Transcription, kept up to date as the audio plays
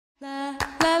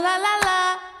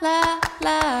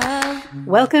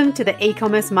Welcome to the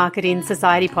E-Commerce Marketing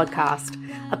Society podcast,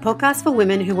 a podcast for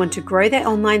women who want to grow their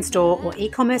online store or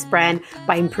e-commerce brand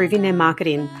by improving their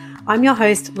marketing. I'm your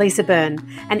host, Lisa Byrne,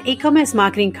 an e-commerce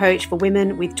marketing coach for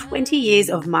women with 20 years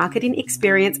of marketing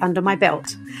experience under my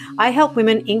belt. I help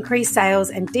women increase sales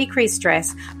and decrease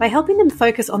stress by helping them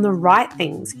focus on the right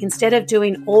things instead of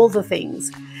doing all the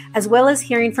things. As well as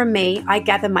hearing from me, I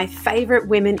gather my favorite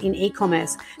women in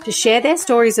e-commerce to share their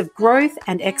stories of growth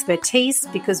and expertise,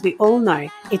 because we all know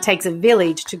it takes a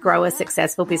village to grow a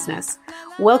successful business.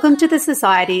 Welcome to the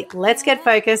society. Let's get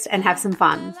focused and have some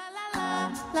fun.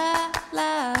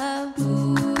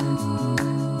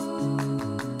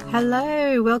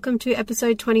 Hello, welcome to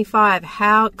episode 25.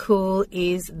 How cool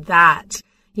is that?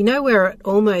 You know, we're at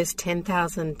almost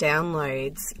 10,000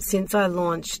 downloads since I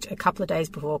launched a couple of days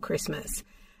before Christmas.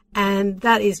 And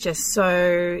that is just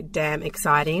so damn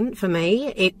exciting for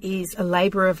me. It is a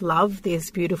labor of love,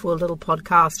 this beautiful little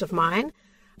podcast of mine.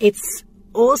 It's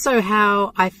also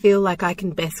how I feel like I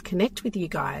can best connect with you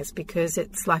guys, because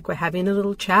it's like we're having a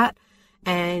little chat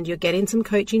and you're getting some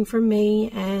coaching from me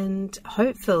and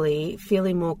hopefully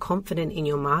feeling more confident in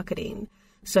your marketing.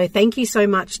 So thank you so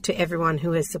much to everyone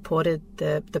who has supported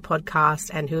the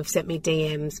podcast and who have sent me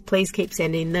DMs. Please keep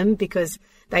sending them, because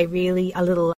they really a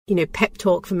little, pep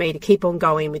talk for me to keep on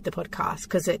going with the podcast,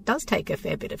 because it does take a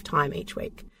fair bit of time each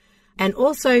week. And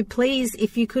also, please,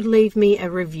 if you could leave me a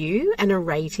review and a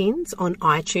ratings on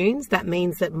iTunes, that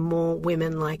means that more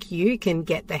women like you can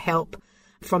get the help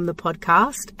from the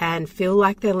podcast and feel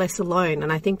like they're less alone.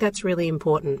 And I think that's really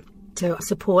important, to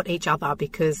support each other,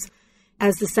 because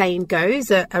as the saying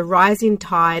goes, a rising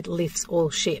tide lifts all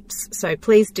ships. So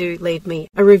please do leave me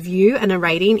a review and a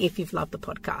rating if you've loved the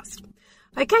podcast.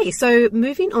 Okay, so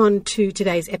moving on to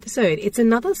today's episode. It's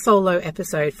another solo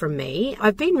episode from me.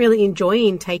 I've been really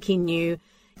enjoying taking you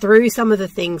through some of the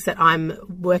things that I'm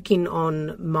working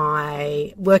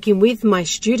with my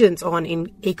students on in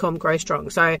Ecom Grow Strong.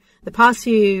 So the past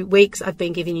few weeks, I've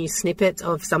been giving you snippets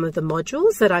of some of the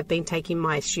modules that I've been taking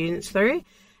my students through,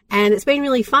 and it's been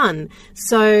really fun.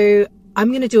 So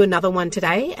I'm going to do another one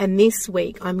today, and this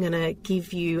week I'm going to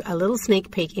give you a little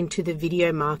sneak peek into the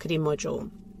video marketing module.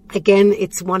 Again,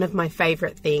 it's one of my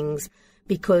favorite things,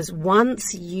 because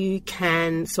once you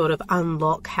can sort of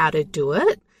unlock how to do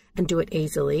it and do it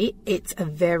easily, it's a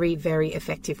very, very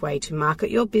effective way to market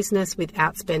your business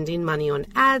without spending money on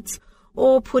ads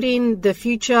or putting the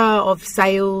future of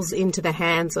sales into the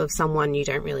hands of someone you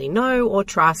don't really know or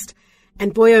trust.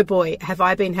 And boy, oh boy, have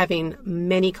I been having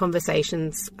many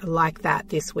conversations like that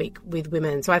this week with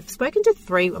women. So I've spoken to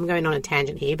 3, I'm going on a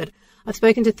tangent here, but I've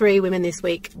spoken to 3 women this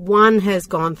week. One has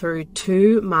gone through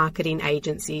 2 marketing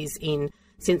agencies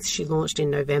since she launched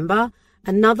in November.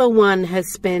 Another one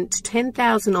has spent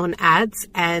 $10,000 on ads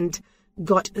and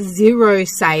got 0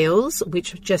 sales,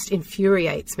 which just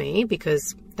infuriates me,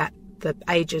 because that the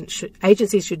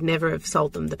agencies should never have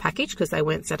sold them the package, because they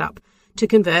weren't set up to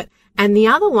convert. And the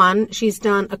other one, she's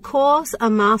done a course, a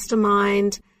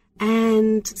mastermind,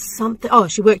 and something. Oh,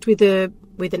 she worked with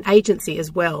an agency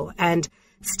as well, and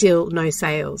still no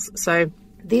sales. So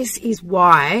this is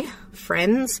why,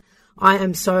 friends, I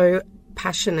am so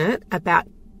passionate about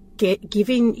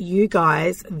giving you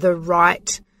guys the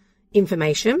right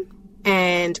information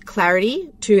and clarity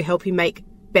to help you make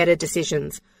better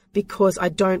decisions, because I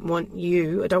don't want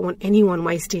anyone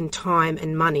wasting time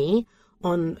and money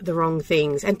on the wrong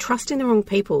things and trusting the wrong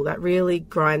people. That really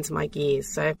grinds my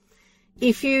gears. So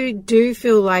if you do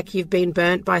feel like you've been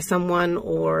burnt by someone,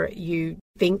 or you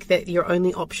think that your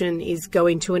only option is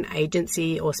going to an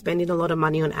agency or spending a lot of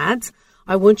money on ads,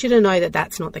 I want you to know that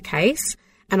that's not the case.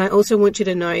 And I also want you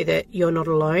to know that you're not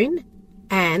alone,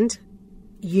 and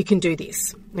you can do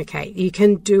this. Okay, you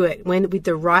can do it with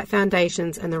the right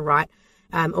foundations and the right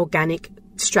organic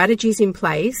strategies in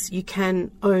place. You can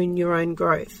own your own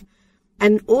growth.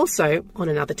 And also, on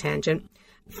another tangent,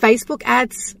 Facebook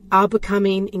ads are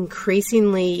becoming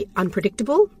increasingly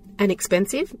unpredictable and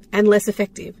expensive and less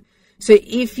effective. So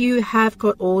if you have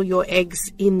got all your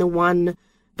eggs in the one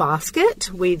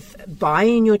basket with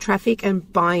buying your traffic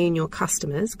and buying your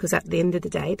customers, because at the end of the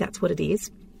day, that's what it is,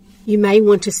 you may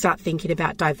want to start thinking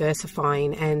about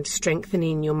diversifying and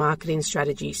strengthening your marketing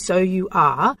strategy, so you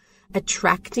are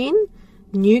attracting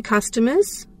new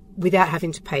customers without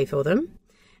having to pay for them,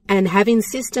 and having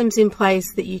systems in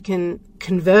place that you can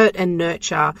convert and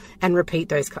nurture and repeat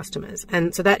those customers.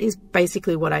 And so that is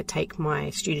basically what I take my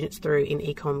students through in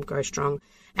Ecom Grow Strong,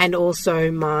 and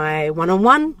also my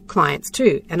one-on-one clients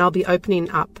too. And I'll be opening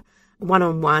up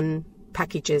one-on-one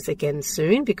packages again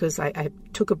soon, because I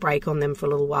took a break on them for a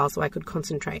little while so I could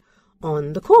concentrate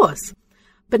on the course.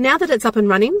 But now that it's up and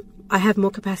running, I have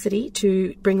more capacity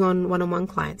to bring on one-on-one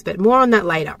clients, but more on that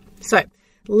later. So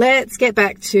let's get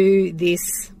back to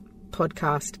this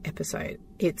podcast episode.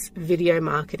 It's video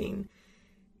marketing.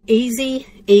 Easy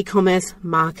e-commerce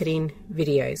marketing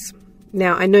videos.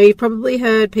 Now, I know you've probably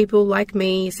heard people like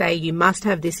me say you must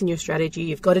have this in your strategy,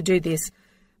 you've got to do this,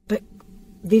 but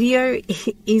video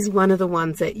is one of the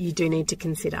ones that you do need to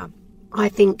consider. I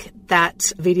think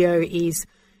that video is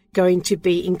going to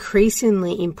be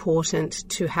increasingly important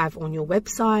to have on your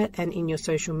website and in your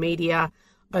social media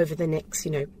over the next,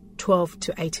 12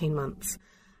 to 18 months.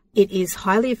 It is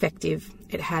highly effective,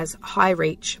 it has high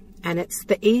reach, and it's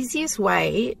the easiest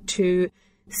way to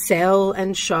sell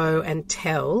and show and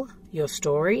tell your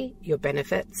story, your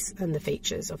benefits, and the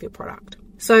features of your product.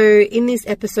 So in this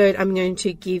episode, I'm going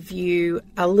to give you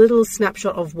a little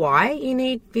snapshot of why you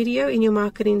need video in your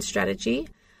marketing strategy,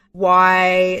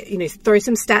 why, throw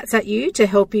some stats at you to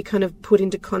help you kind of put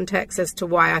into context as to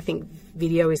why I think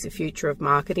video is the future of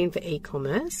marketing for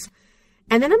e-commerce.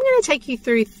 And then I'm going to take you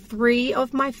through 3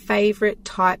 of my favorite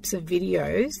types of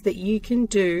videos that you can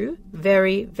do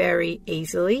very, very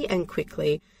easily and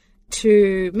quickly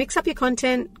to mix up your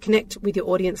content, connect with your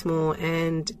audience more,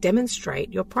 and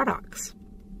demonstrate your products.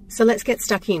 So let's get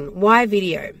stuck in. Why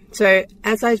video? So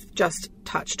as I've just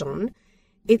touched on,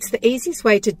 it's the easiest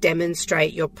way to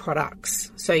demonstrate your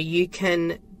products. So you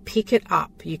can pick it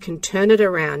up, you can turn it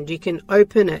around, you can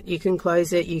open it, you can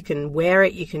close it, you can wear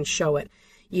it, you can show it.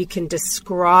 You can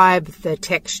describe the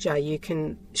texture, you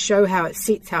can show how it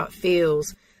sits, how it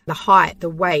feels, the height, the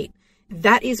weight.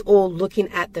 That is all looking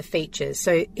at the features.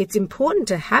 So it's important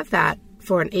to have that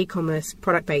for an e-commerce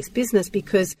product-based business,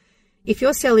 because if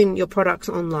you're selling your products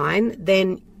online,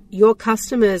 then your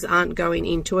customers aren't going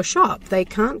into a shop. They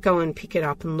can't go and pick it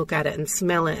up and look at it and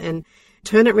smell it and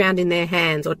turn it around in their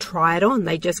hands or try it on.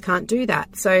 They just can't do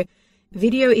that. So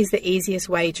video is the easiest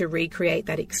way to recreate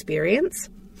that experience.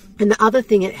 And the other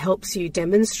thing it helps you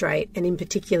demonstrate, and in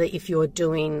particular if you're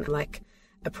doing like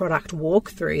a product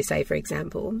walkthrough, say for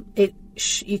example,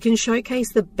 you can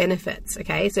showcase the benefits,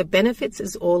 okay? So benefits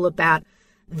is all about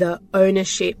the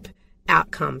ownership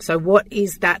outcome. So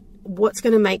what's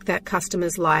going to make that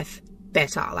customer's life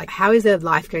better? Like, how is their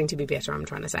life going to be better, I'm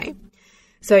trying to say.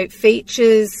 So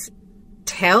features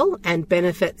tell and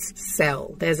benefits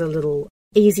sell. There's a little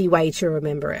easy way to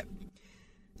remember it.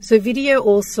 So video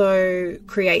also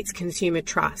creates consumer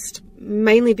trust,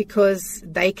 mainly because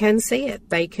they can see it,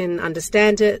 they can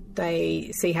understand it,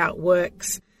 they see how it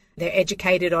works, they're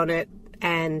educated on it,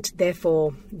 and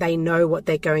therefore they know what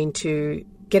they're going to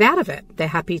get out of it. They're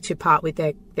happy to part with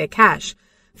their cash.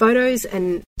 Photos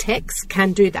and text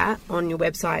can do that on your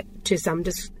website to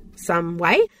some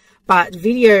way, but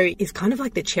video is kind of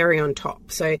like the cherry on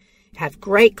top. So have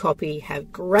great copy,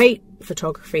 have great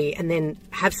photography, and then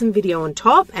have some video on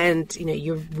top, and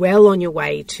you're well on your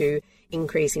way to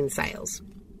increasing sales.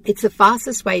 It's the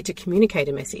fastest way to communicate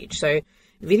a message. So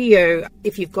video,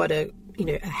 if you've got a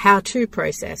how-to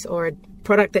process or a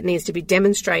product that needs to be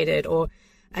demonstrated or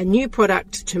a new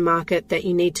product to market that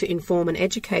you need to inform and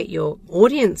educate your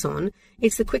audience on,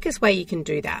 it's the quickest way you can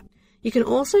do that. You can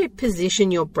also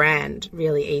position your brand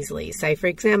really easily. Say, for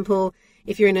example,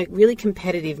 if you're in a really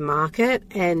competitive market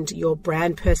and your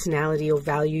brand personality or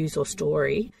values or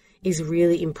story is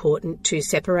really important to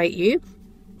separate you,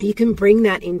 you can bring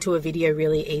that into a video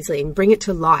really easily and bring it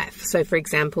to life. So, for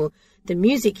example, the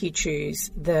music you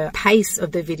choose, the pace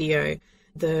of the video,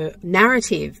 the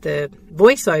narrative, the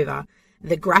voiceover,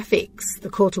 the graphics, the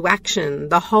call to action,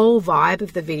 the whole vibe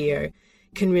of the video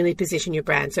can really position your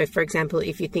brand. So, for example,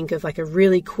 if you think of like a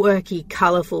really quirky,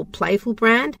 colorful, playful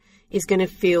brand, is going to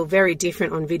feel very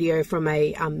different on video from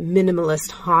a minimalist,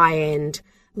 high-end,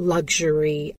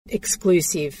 luxury,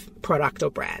 exclusive product or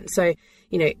brand. So,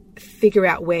 figure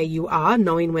out where you are,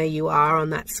 knowing where you are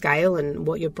on that scale and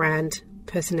what your brand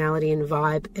personality and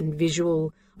vibe and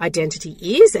visual identity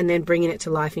is, and then bringing it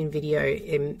to life in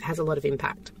video has a lot of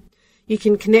impact. You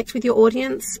can connect with your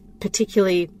audience,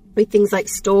 particularly with things like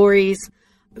stories.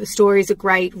 Stories are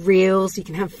great, reels, you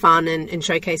can have fun and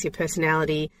showcase your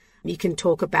personality. You can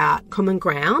talk about common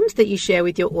ground that you share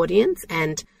with your audience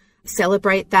and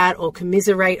celebrate that or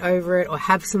commiserate over it or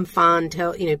have some fun,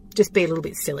 just be a little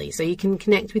bit silly. So you can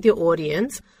connect with your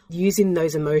audience using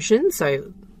those emotions.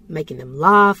 So making them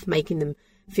laugh, making them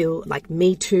feel like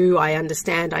me too, I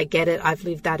understand, I get it, I've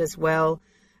lived that as well.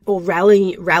 Or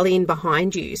rallying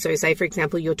behind you. So say, for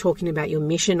example, you're talking about your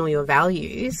mission or your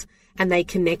values and they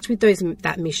connect with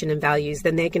that mission and values,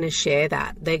 then they're going to share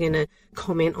that. They're going to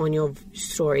comment on your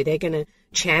story. They're going to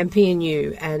champion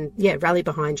you and rally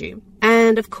behind you. And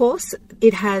And of course,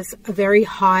 it has a very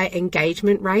high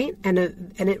engagement rate and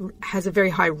it has a very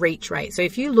high reach rate. So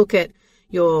if you look at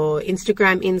your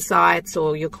Instagram insights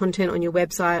or your content on your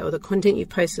website or the content you've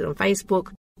posted on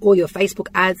Facebook or your Facebook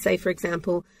ads, say, for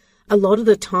example, a lot of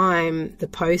the time, the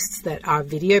posts that are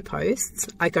video posts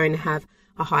are going to have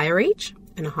a higher reach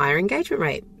and a higher engagement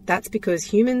rate. That's because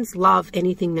humans love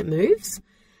anything that moves,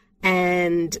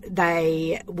 and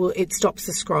it stops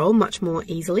the scroll much more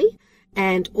easily.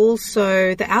 And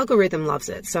also the algorithm loves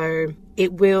it. So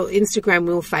Instagram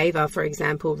will favor, for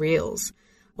example, reels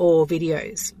or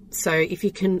videos. So if you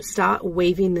can start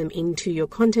weaving them into your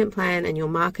content plan and your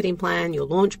marketing plan, your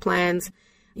launch plans,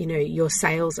 your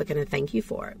sales are going to thank you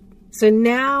for it. So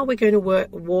now we're going to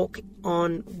walk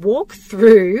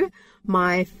through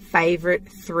my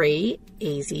favorite 3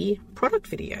 easy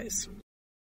product videos.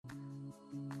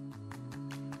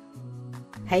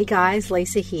 Hey guys,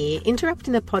 Lisa here,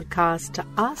 interrupting the podcast to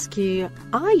ask you,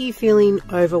 are you feeling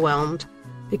overwhelmed?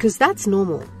 Because that's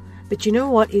normal. But you know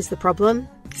what is the problem?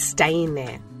 Staying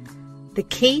there. The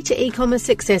key to e-commerce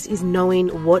success is knowing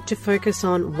what to focus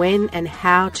on, when and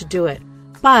how to do it.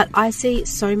 But I see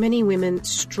so many women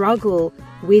struggle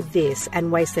with this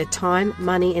and waste their time,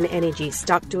 money and energy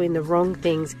stuck doing the wrong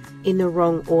things in the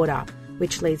wrong order,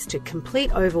 which leads to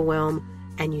complete overwhelm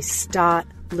and you start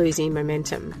losing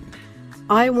momentum.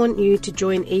 I want you to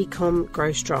join Ecom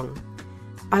Grow Strong.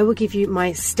 I will give you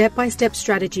my step-by-step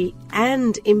strategy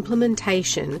and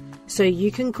implementation so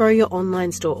you can grow your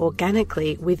online store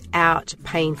organically without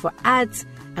paying for ads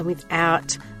and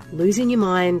without losing your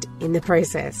mind in the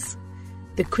process.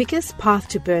 The quickest path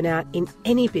to burnout in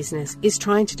any business is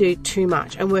trying to do too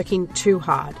much and working too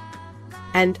hard.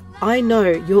 And I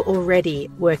know you're already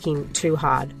working too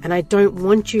hard, and I don't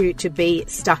want you to be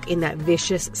stuck in that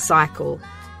vicious cycle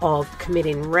of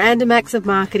committing random acts of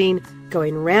marketing,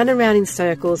 going round and round in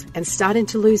circles, and starting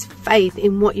to lose faith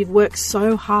in what you've worked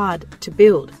so hard to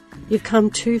build. You've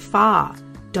come too far.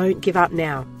 Don't give up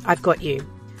now. I've got you.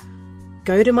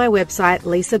 Go to my website,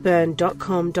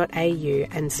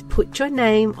 lisabyrne.com.au, and put your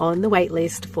name on the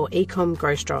waitlist for Ecom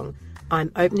Grow Strong.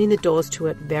 I'm opening the doors to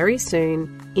it very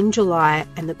soon in July,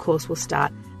 and the course will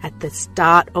start at the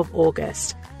start of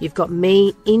August. You've got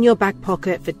me in your back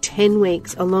pocket for 10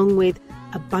 weeks, along with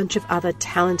a bunch of other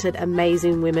talented,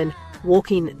 amazing women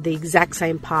walking the exact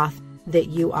same path that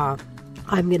you are.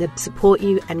 I'm going to support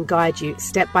you and guide you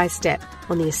step by step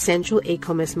on the essential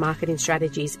e-commerce marketing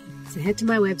strategies. So head to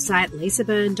my website,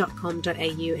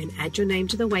 lisabyrne.com.au, and add your name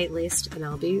to the waitlist, and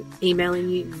I'll be emailing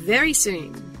you very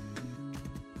soon.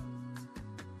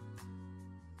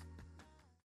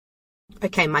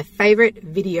 Okay, my favorite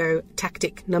video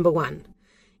tactic number 1,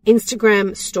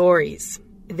 Instagram stories.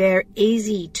 They're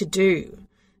easy to do.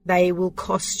 They will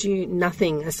cost you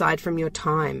nothing aside from your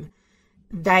time.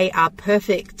 They are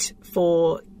perfect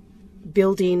for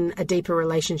building a deeper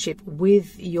relationship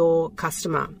with your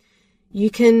customer.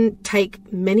 You can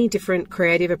take many different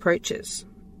creative approaches,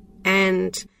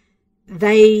 and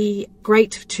they're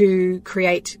great to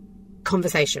create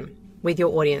conversation with your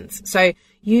audience. So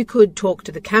you could talk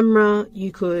to the camera,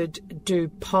 you could do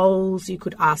polls, you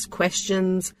could ask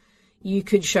questions, you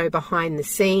could show behind the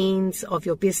scenes of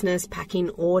your business, packing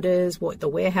orders, what the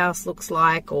warehouse looks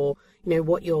like, or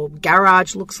what your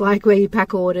garage looks like where you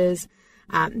pack orders,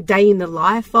 day in the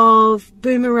life of,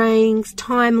 boomerangs,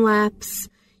 time lapse.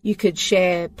 You could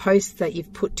share posts that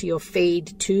you've put to your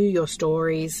feed, to your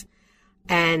stories,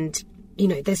 and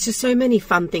there's just so many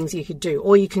fun things you could do.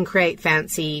 Or you can create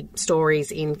fancy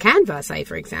stories in Canva, say,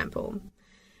 for example.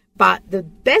 But the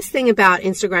best thing about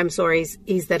Instagram stories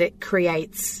is that it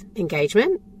creates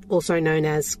engagement, also known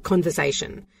as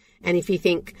conversation. And if you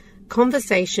think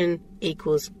conversation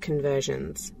equals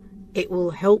conversions, it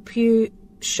will help you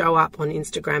show up on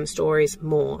Instagram stories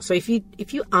more. So if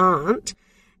you aren't,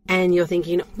 and you're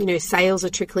thinking, sales are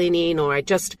trickling in, or I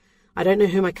don't know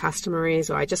who my customer is,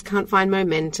 or I just can't find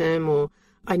momentum, or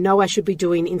I know I should be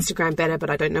doing Instagram better, but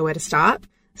I don't know where to start.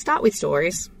 Start with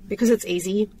stories because it's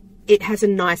easy. It has a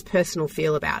nice personal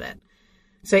feel about it.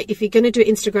 So if you're going to do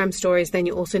Instagram stories, then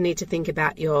you also need to think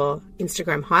about your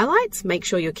Instagram highlights. Make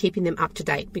sure you're keeping them up to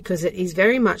date because it is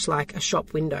very much like a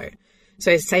shop window.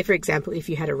 So say, for example, if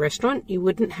you had a restaurant, you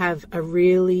wouldn't have a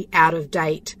really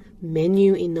out-of-date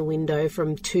menu in the window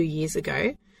from 2 years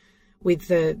ago with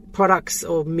the products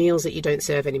or meals that you don't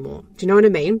serve anymore. Do you know what I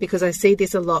mean? Because I see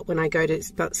this a lot when I go to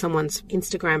someone's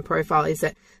Instagram profile, is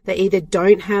that they either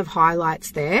don't have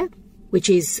highlights there, which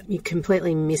is you're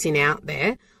completely missing out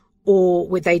there, or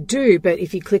what they do, but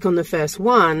if you click on the first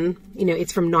one,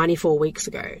 it's from 94 weeks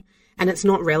ago. and it's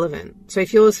not relevant. So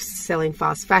if you're selling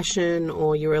fast fashion,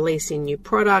 or you're releasing new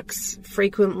products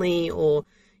frequently, or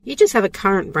you just have a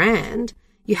current brand,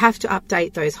 you have to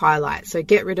update those highlights. So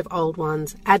get rid of old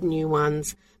ones, add new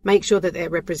ones, make sure that they're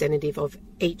representative of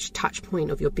each touch point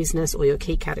of your business or your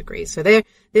key categories. So they're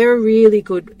a really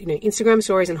good, Instagram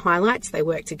stories and highlights, they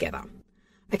work together.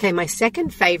 Okay, my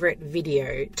second favorite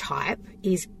video type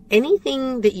is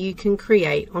anything that you can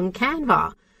create on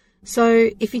Canva. So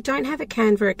if you don't have a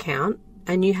Canva account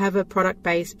and you have a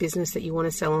product-based business that you want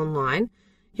to sell online,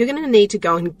 you're going to need to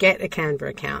go and get a Canva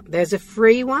account. There's a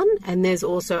free one and there's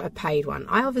also a paid one.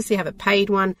 I obviously have a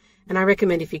paid one, and I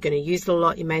recommend if you're going to use it a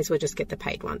lot, you may as well just get the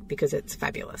paid one because it's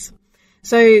fabulous.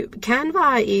 So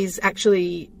Canva is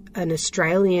actually an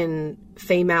Australian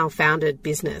female-founded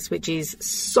business, which is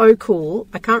so cool.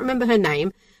 I can't remember her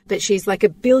name, but she's like a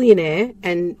billionaire,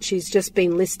 and she's just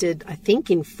been listed, I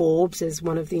think, in Forbes as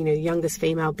one of the youngest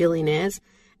female billionaires.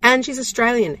 And she's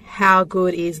Australian. How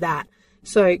good is that?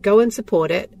 So go and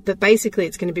support it. But basically,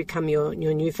 it's going to become your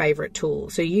new favorite tool.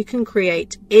 So you can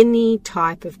create any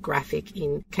type of graphic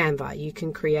in Canva. You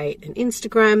can create an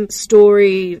Instagram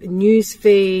story, news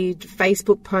feed,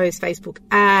 Facebook post, Facebook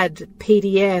ad,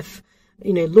 PDF,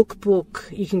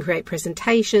 lookbook. You can create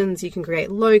presentations. You can create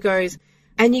logos.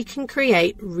 And you can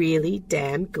create really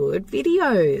damn good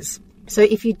videos. So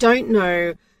if you don't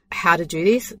know how to do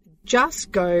this,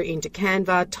 just go into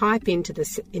Canva, type into the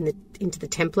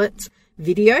templates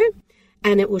video,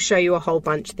 and it will show you a whole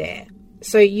bunch there.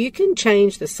 So you can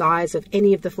change the size of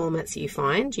any of the formats you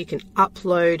find. You can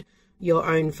upload your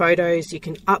own photos. You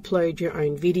can upload your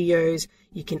own videos.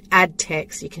 You can add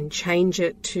text. You can change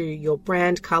it to your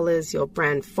brand colors, your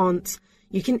brand fonts.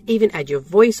 You can even add your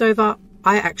voiceover.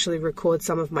 I actually record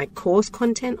some of my course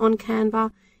content on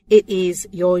Canva. It is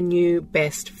your new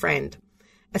best friend,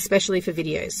 especially for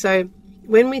videos. So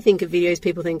when we think of videos,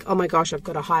 people think, oh my gosh, I've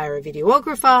got to hire a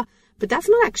videographer. But that's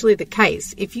not actually the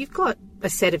case. If you've got a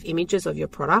set of images of your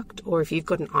product, or if you've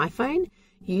got an iPhone,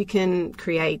 you can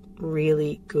create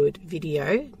really good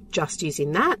video just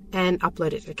using that and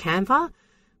upload it to Canva,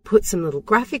 put some little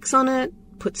graphics on it,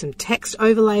 put some text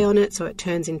overlay on it so it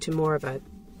turns into more of a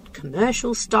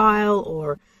commercial style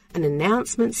or an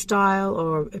announcement style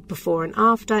or before and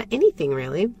after, anything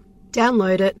really.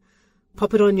 Download it,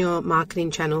 pop it on your marketing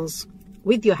channels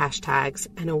with your hashtags,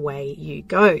 and away you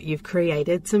go. You've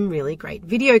created some really great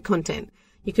video content.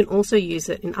 You can also use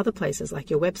it in other places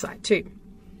like your website too.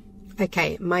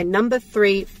 Okay, my number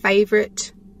 3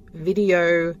 favorite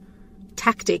video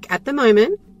tactic at the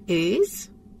moment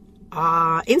is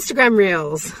Instagram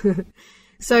Reels.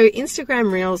 So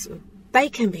Instagram Reels, they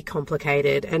can be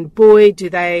complicated, and boy, do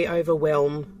they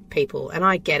overwhelm people. And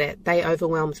I get it. They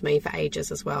overwhelmed me for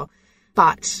ages as well.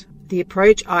 But the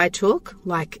approach I took,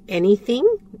 like anything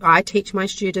I teach my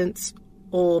students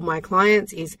or my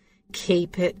clients, is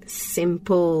keep it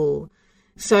simple.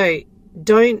 So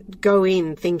don't go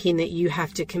in thinking that you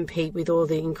have to compete with all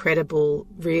the incredible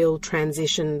reel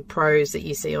transition pros that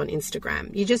you see on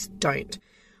Instagram. You just don't.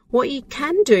 What you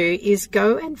can do is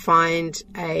go and find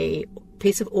a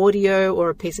piece of audio or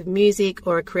a piece of music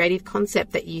or a creative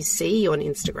concept that you see on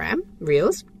Instagram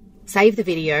Reels, save the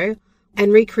video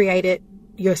and recreate it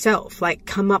yourself. Like,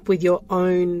 come up with your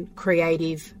own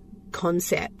creative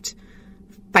concept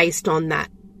based on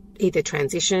that, either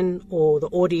transition or the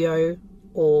audio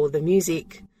or the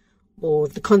music or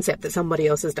the concept that somebody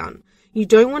else has done. You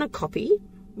don't want to copy.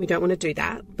 We don't want to do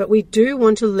that. But we do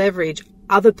want to leverage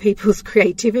other people's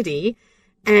creativity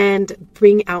and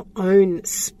bring our own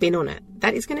spin on it.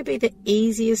 That is going to be the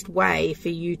easiest way for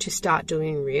you to start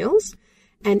doing Reels.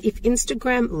 And if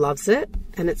Instagram loves it,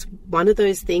 and it's one of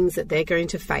those things that they're going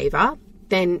to favor,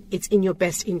 then it's in your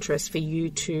best interest for you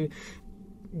to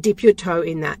dip your toe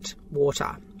in that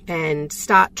water and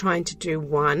start trying to do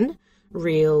one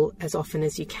reel as often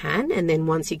as you can. And then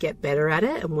once you get better at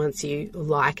it and once you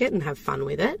like it and have fun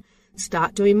with it,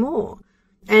 start doing more.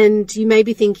 And you may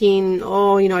be thinking,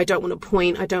 oh, I don't want to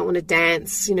point, I don't want to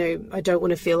dance, I don't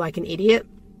want to feel like an idiot.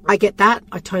 I get that.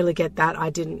 I totally get that.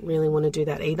 I didn't really want to do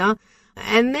that either.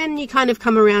 And then you kind of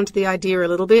come around to the idea a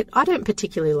little bit. I don't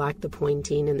particularly like the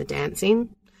pointing and the dancing,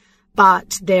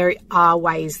 but there are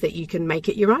ways that you can make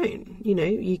it your own.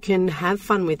 You can have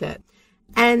fun with it.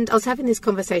 And I was having this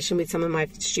conversation with some of my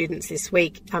students this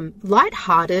week.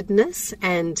 Lightheartedness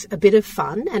and a bit of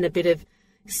fun and a bit of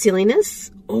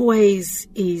silliness always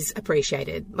is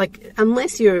appreciated. Like,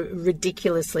 unless you're a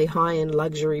ridiculously high-end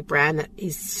luxury brand that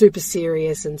is super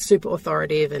serious and super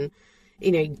authoritative and,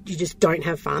 you just don't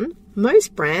have fun.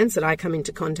 Most brands that I come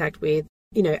into contact with,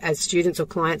 as students or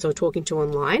clients or talking to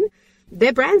online,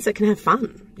 they're brands that can have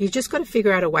fun. You've just got to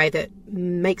figure out a way that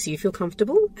makes you feel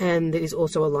comfortable and that is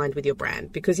also aligned with your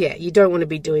brand. Because, yeah, you don't want to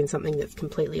be doing something that's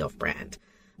completely off brand.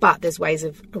 But there's ways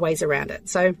around it.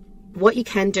 So what you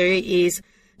can do is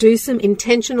do some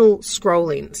intentional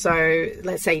scrolling. So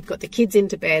let's say you've got the kids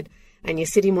into bed and you're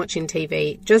sitting watching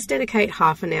TV. Just dedicate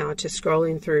half an hour to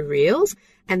scrolling through Reels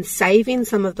and save in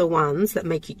some of the ones that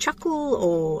make you chuckle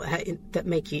or that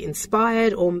make you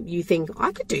inspired, or you think,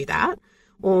 I could do that,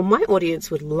 or my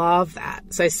audience would love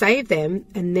that. So save them,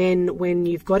 and then when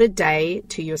you've got a day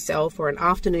to yourself or an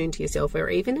afternoon to yourself or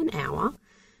even an hour,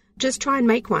 just try and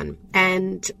make one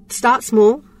and start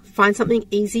small. Find something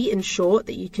easy and short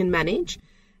that you can manage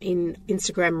in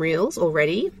Instagram Reels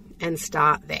already and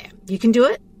start there. You can do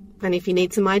it. And if you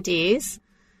need some ideas,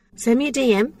 send me a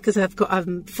DM because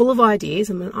I'm full of ideas.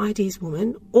 I'm an ideas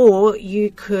woman. Or you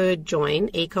could join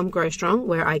Ecom Grow Strong,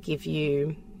 where I give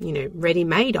you,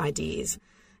 ready-made ideas.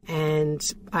 And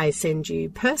I send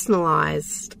you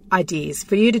personalized ideas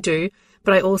for you to do.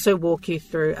 But I also walk you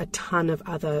through a ton of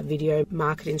other video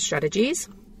marketing strategies.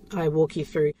 I walk you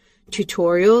through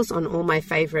tutorials on all my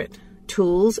favorite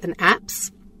tools and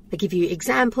apps. I give you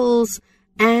examples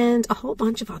and a whole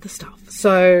bunch of other stuff.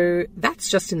 So that's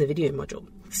just in the video module.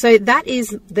 So that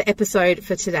is the episode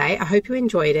for today. I hope you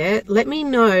enjoyed it. Let me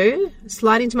know,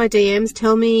 slide into my DMs,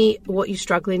 tell me what you're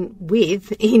struggling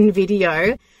with in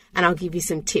video, and I'll give you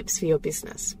some tips for your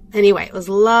business. Anyway, it was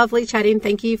lovely chatting.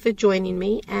 Thank you for joining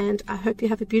me, and I hope you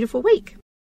have a beautiful week.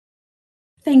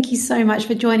 Thank you so much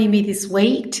for joining me this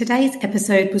week. Today's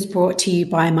episode was brought to you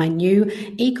by my new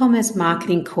e-commerce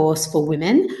marketing course for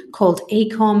women called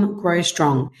Ecom Grow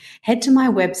Strong. Head to my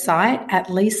website at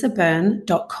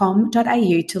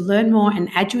lisabyrne.com.au to learn more and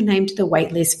add your name to the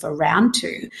waitlist for round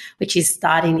 2, which is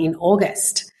starting in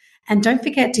August. And don't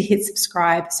forget to hit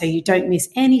subscribe so you don't miss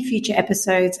any future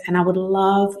episodes. And I would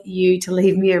love you to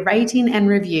leave me a rating and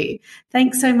review.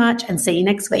 Thanks so much and see you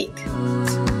next week.